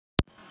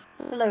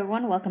Hello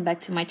everyone, welcome back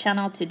to my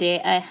channel.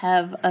 Today I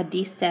have a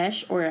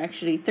Destash, or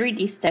actually 3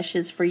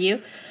 Destashes for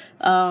you.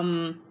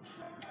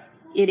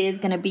 It is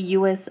going to be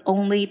US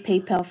only,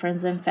 PayPal,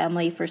 friends and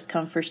family, first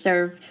come first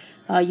serve.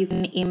 You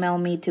can email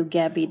me to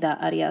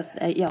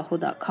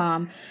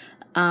gabby.arias@yahoo.com,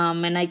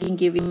 and I can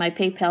give you my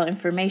PayPal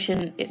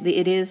information.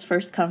 It is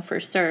first come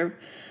first serve.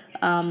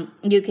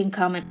 You can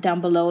comment down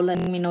below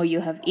letting me know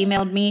you have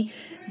emailed me.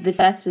 The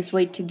fastest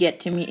way to get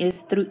to me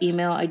is through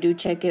email. I do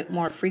check it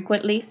more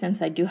frequently since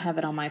I do have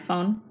it on my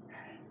phone.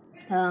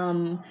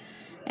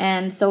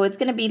 And so it's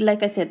going to be,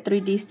 like I said,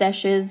 3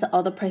 Destashes.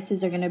 All the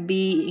prices are going to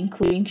be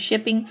including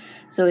shipping,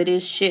 so it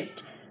is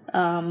shipped.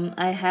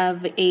 I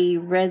have a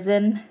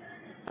resin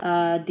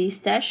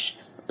Destash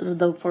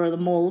for the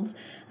molds.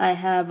 I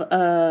have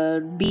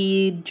a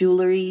bead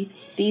jewelry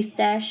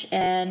Destash,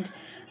 and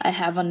I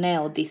have a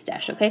nail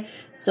Destash. Okay,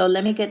 so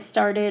let me get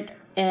started,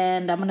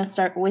 and I'm gonna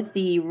start with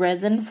the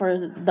resin for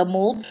the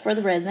molds for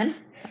the resin.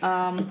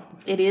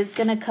 It is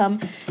gonna come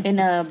in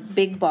a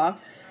big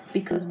box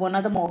because one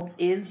of the molds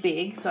is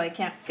big, so I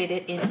can't fit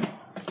it in.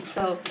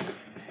 So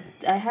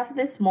I have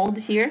this mold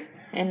here,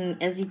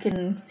 and as you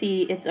can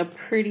see, it's a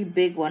pretty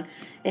big one.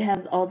 It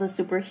has all the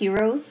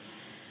superheroes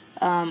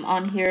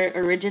on here.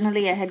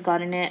 Originally I had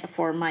gotten it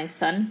for my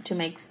son, to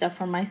make stuff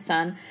for my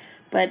son,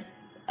 but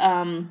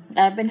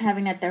I've been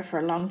having it there for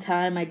a long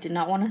time. I did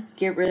not want to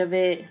get rid of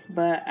it,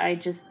 but I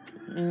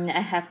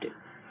have to.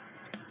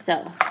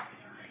 So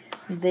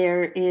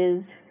there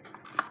is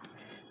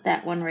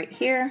that one right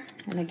here,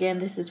 and again,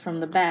 this is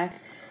from the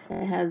back.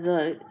 It has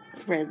a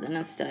resin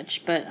and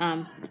such, but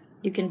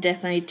you can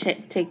definitely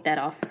take that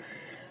off.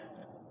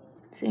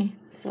 See,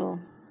 so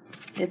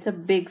it's a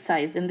big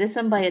size, and this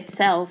one by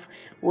itself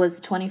was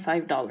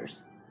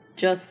 $25,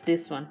 just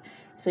this one.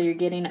 So you're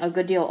getting a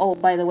good deal. Oh,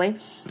 by the way,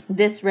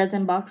 this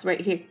resin box right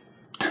here,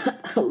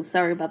 oh,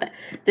 sorry about that.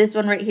 This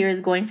one right here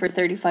is going for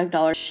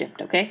 $35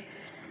 shipped, okay?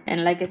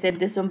 And like I said,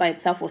 this one by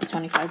itself was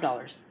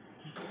 $25.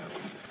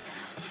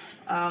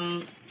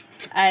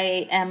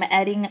 I am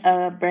adding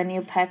a brand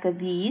new pack of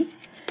these,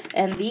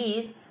 and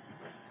these,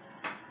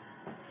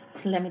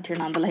 let me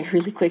turn on the light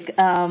really quick.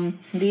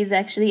 These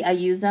actually, I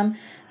use them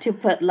to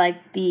put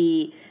like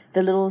the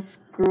little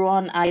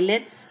screw-on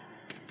eyelets.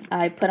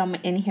 I put them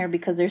in here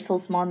because they're so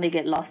small and they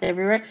get lost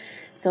everywhere.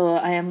 So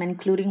I am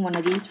including one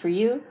of these for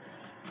you.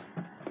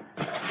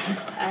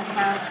 I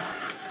have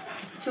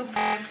 2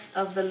 packs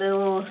of the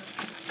little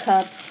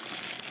cups,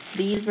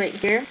 these right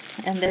here,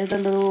 and they're the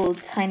little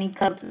tiny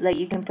cups that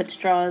you can put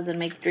straws and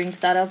make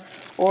drinks out of,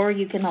 or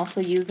you can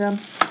also use them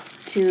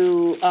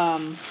to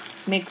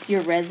mix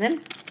your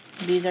resin.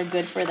 These are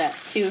good for that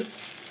too.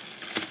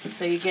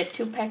 So you get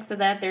 2 packs of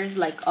that. There's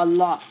like a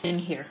lot in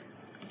here.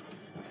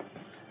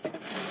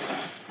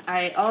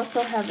 I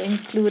also have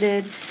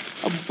included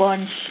a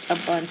bunch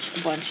of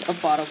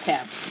bottle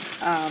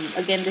caps.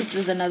 Again, this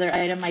is another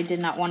item I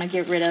did not want to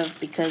get rid of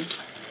because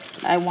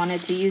I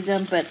wanted to use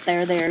them, but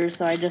they're there,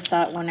 so I just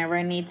thought whenever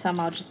I need some,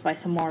 I'll just buy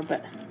some more.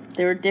 But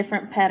there are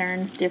different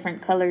patterns,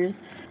 different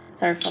colors.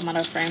 Sorry if I'm out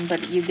of frame,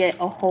 but you get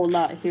a whole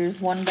lot.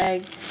 Here's one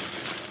bag,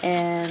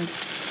 and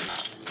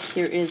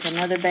here is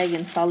another bag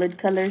in solid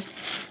colors.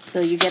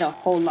 So you get a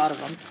whole lot of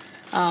them.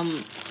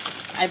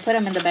 I put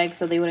them in the bag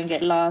so they wouldn't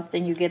get lost,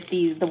 and you get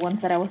the ones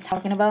that I was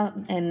talking about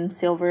in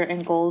silver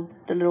and gold,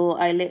 the little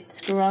eyelet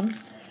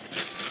screw-ons.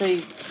 So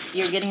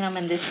you're getting them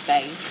in this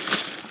bag.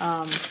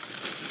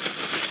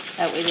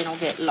 That way they don't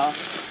get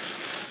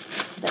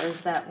lost.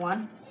 There's that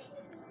one.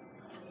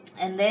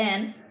 And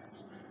then,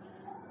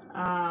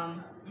 let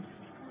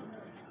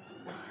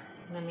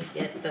me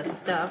get the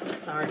stuff,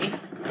 sorry.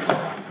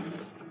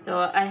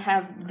 So I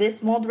have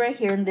this mold right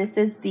here, and this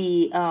is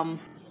the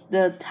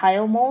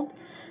tile mold.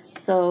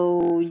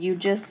 So you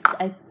just,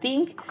 I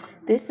think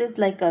this is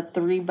like a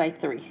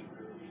 3x3.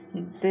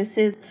 This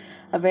is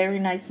a very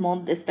nice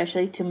mold,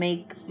 especially to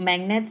make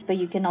magnets, but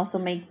you can also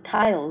make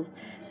tiles.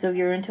 So if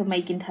you're into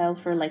making tiles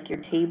for like your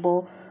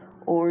table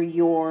or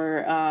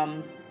your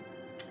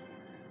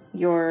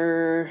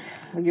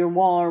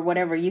wall or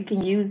whatever, you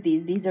can use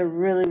these. These are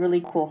really,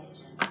 really cool.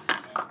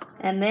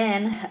 And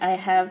then I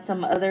have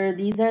some other,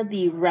 these are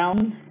the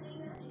round,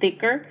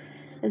 thicker,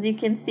 as you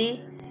can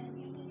see,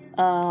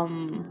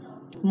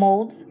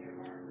 molds.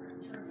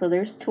 So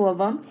there's 2 of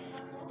them,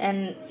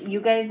 and you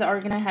guys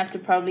are gonna have to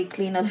probably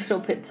clean a little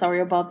bit.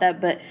 Sorry about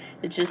that, but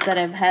it's just that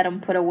I've had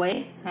them put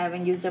away. I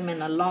haven't used them in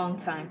a long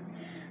time.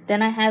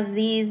 Then I have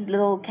these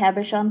little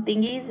cabochon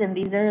thingies, and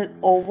these are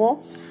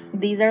oval.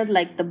 These are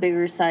like the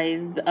bigger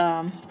size,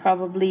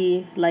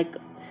 probably like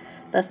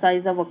the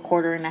size of a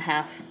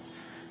 1.25.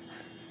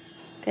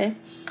 Okay,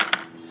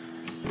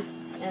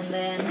 and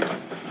then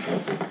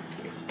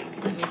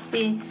let me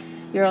see,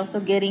 you're also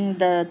getting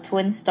the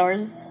twin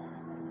stars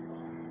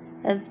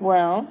as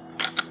well.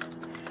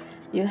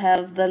 You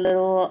have the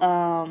little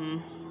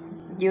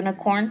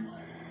unicorn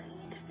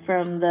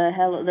from the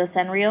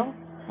Sanrio.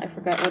 I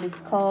forgot what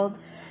it's called.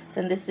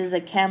 Then this is a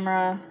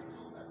camera.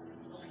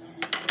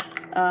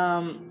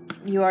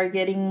 You are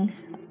getting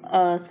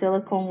a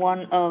silicone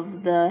one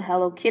of the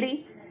Hello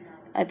Kitty.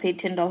 I paid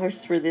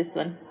 $10 for this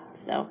one.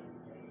 So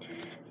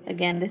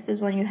again, this is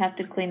one you have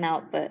to clean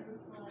out, but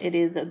it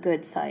is a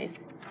good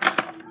size.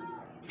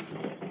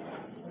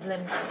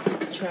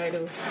 Let's try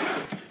to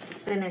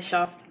finish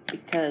off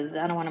because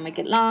I don't want to make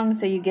it long.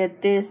 So you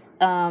get this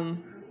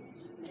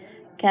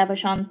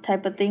cabochon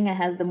type of thing. It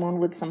has the moon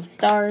with some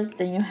stars.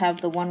 Then you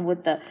have the one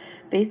with the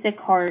basic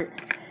heart,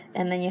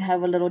 and then you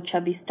have a little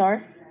chubby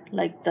star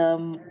like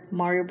the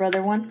Mario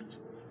Brother one.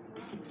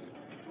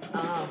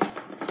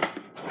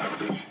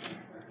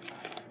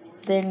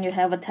 Then you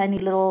have a tiny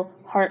little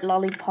heart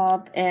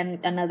lollipop and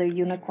another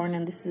unicorn,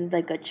 and this is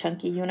like a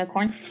chunky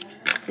unicorn.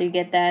 So you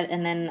get that,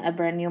 and then a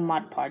brand new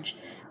Mod Podge.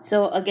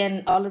 So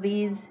again, all of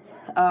these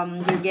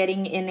you're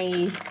getting in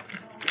a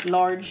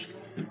large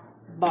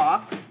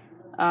box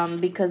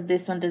because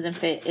this one doesn't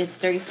fit. It's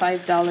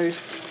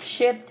 $35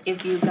 shipped.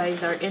 If you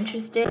guys are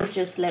interested,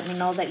 just let me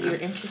know that you're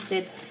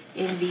interested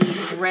in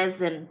the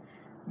resin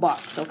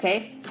box,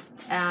 okay?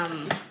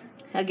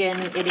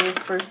 Again, it is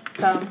first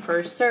come,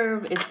 first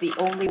serve. It's the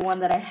only one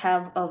that I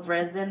have of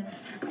resin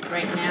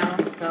right now,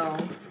 so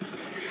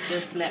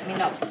just let me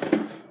know.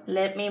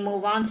 Let me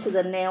move on to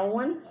the nail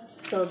one.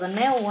 So the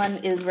nail one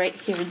is right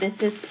here.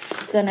 This is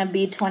gonna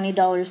be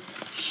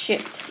 $20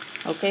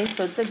 shipped, okay?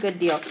 So it's a good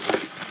deal.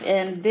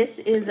 And this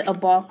is a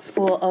box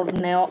full of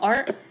nail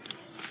art.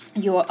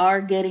 You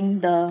are getting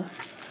the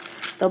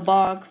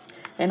box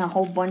and a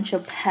whole bunch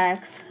of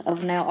packs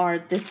of nail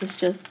art. This is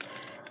just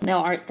nail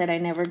art that I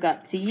never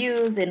got to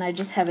use, and I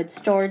just have it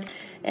stored.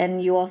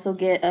 And you also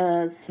get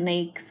a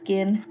snake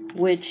skin,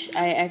 which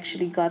I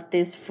actually got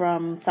this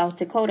from South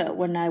Dakota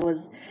when I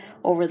was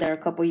over there a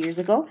couple years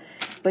ago.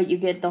 But you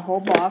get the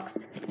whole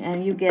box,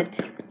 and you get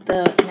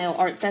the nail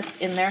art that's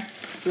in there.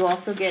 You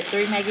also get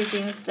 3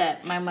 magazines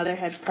that my mother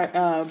had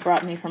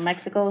brought me from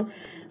Mexico.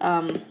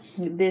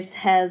 This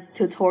has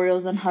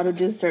tutorials on how to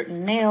do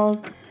certain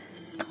nails.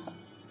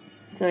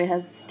 So it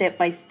has step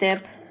by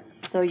step.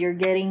 So you're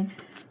getting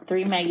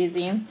 3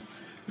 magazines.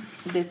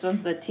 This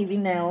one's the TV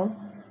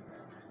nails.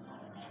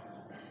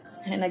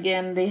 And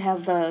again, they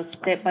have the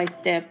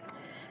step-by-step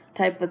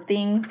type of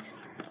things.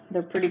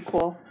 They're pretty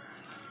cool.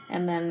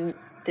 And then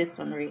this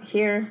one right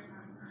here.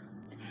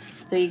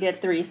 So you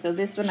get 3. So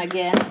this one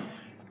again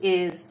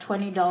is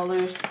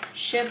 $20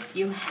 shipped.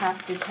 You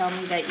have to tell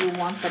me that you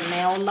want the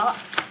nail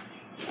lot.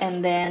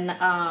 And then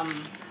I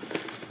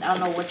don't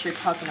know what you're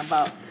talking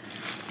about.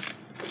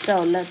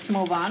 So let's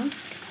move on.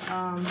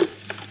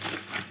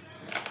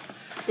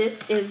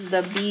 This is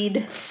the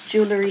bead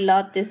jewelry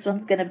lot. This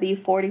one's gonna be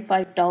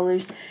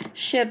 $45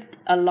 shipped.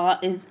 A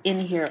lot is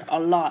in here, a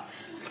lot.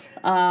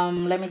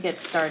 Let me get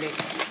started.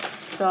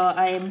 So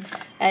I'm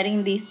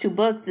adding these 2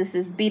 books. This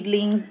is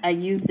beadlings. I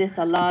use this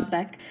a lot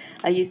back.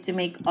 I used to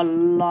make a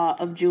lot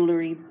of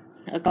jewelry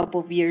a couple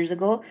of years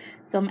ago.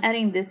 So I'm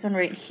adding this one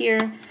right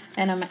here,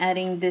 and I'm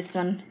adding this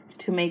one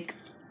to make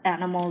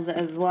animals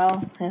as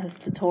well. It has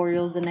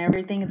tutorials and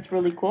everything. It's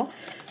really cool.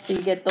 So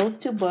you get those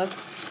 2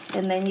 books,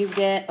 and then you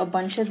get a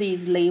bunch of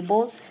these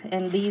labels,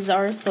 and these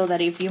are so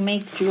that if you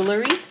make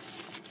jewelry,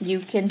 you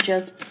can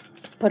just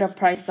put a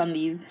price on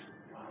these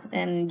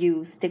and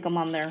you stick them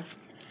on there.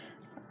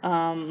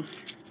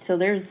 So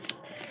there's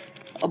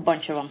a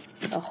bunch of them,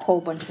 a whole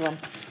bunch of them.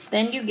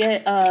 Then you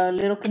get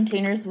little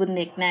containers with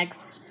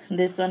knickknacks.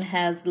 This one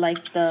has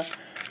like the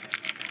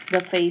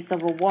face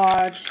of a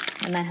watch,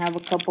 and I have a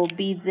couple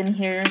beads in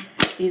here.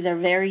 These are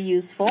very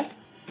useful.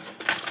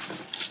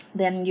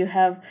 Then you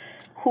have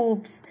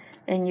hoops,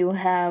 and you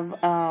have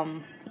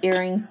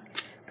earring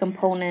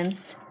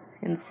components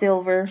in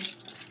silver.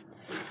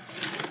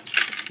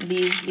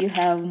 These you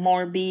have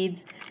more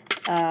beads,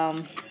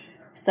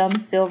 some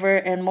silver,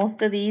 and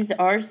most of these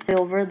are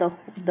silver.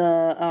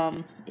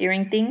 The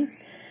earring things.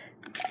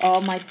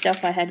 All my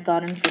stuff I had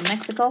gotten from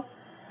Mexico.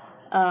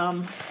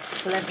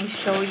 So let me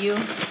show you.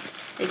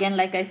 Again,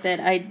 like I said,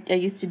 I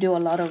used to do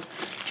a lot of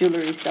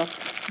jewelry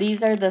stuff.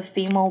 These are the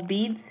female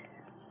beads.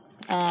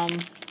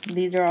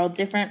 These are all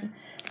different,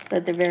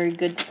 but they're very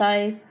good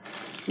size.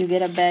 You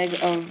get a bag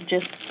of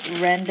just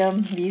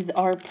random. These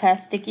are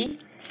plasticky.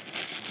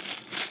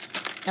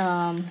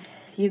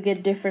 You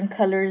get different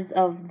colors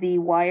of the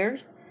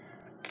wires.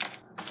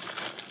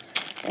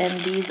 And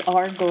these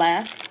are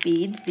glass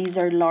beads. These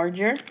are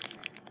larger.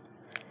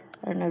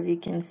 I don't know if you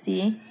can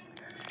see.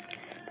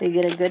 But you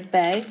get a good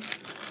bag.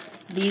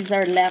 These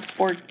are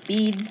lampwork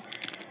beads.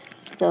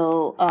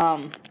 So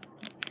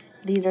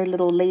these are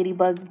little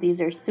ladybugs.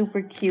 These are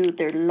super cute.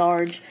 They're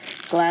large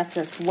glass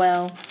as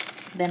well.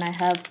 Then I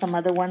have some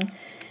other ones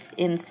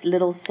in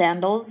little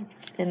sandals,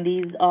 and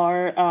these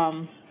are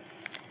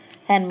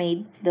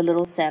handmade, the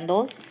little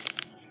sandals.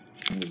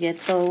 You get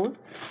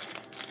those.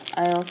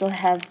 I also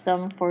have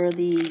some for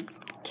the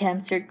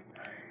cancer,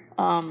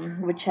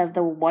 which have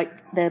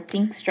the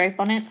pink stripe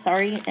on it,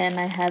 sorry. And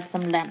I have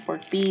some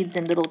lampwork beads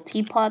and little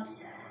teapots,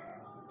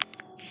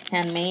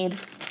 handmade.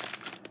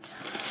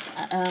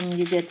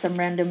 You get some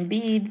random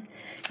beads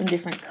in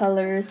different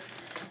colors.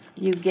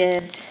 You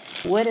get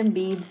wooden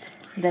beads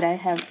that I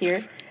have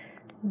here.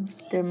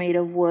 They're made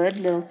of wood,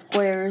 little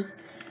squares.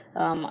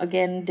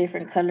 Again,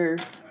 different color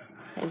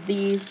of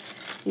these.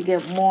 You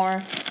get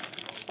more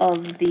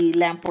of the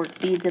lampwork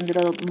beads and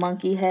little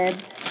monkey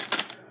heads.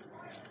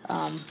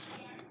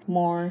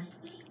 More.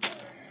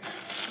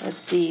 Let's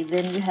see.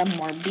 Then you have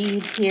more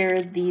beads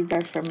here. These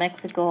are from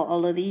Mexico.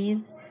 All of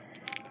these.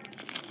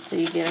 So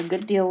you get a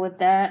good deal with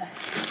that.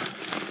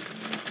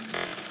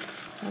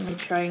 Let me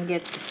try and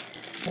get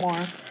more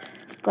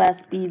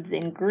glass beads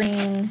in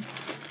green.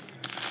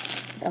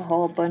 A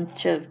whole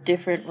bunch of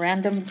different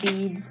random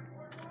beads.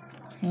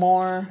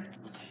 More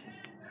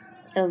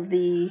of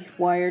the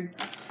wired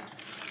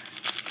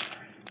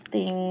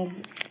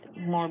things.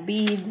 More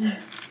beads.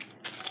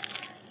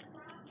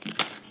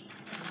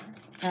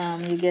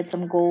 You get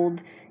some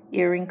gold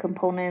earring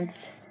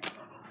components.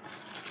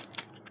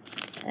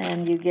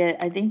 And you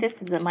get, I think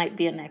this is, it might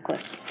be a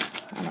necklace.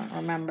 I don't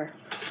remember.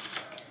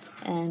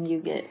 And you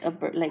get a,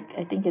 like,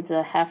 I think it's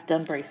a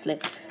half-done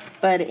bracelet.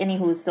 But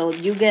anywho, so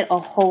you get a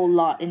whole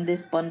lot in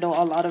this bundle.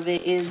 A lot of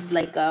it is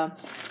like a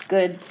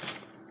good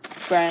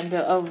brand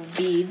of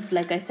beads.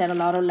 Like I said, a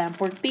lot of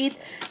lampwork beads.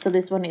 So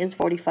this one is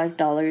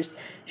 $45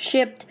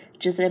 shipped.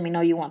 Just let me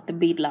know you want the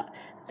bead lot.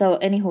 So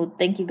anywho,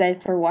 thank you guys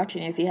for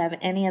watching. If you have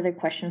any other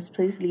questions,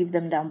 please leave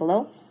them down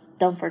below.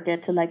 Don't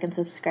forget to like and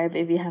subscribe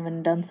if you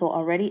haven't done so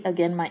already.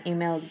 Again, my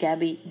email is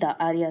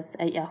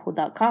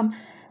gabby.arias@yahoo.com.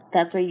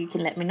 That's where you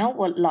can let me know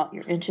what lot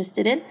you're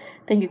interested in.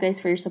 Thank you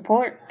guys for your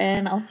support,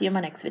 and I'll see you in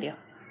my next video.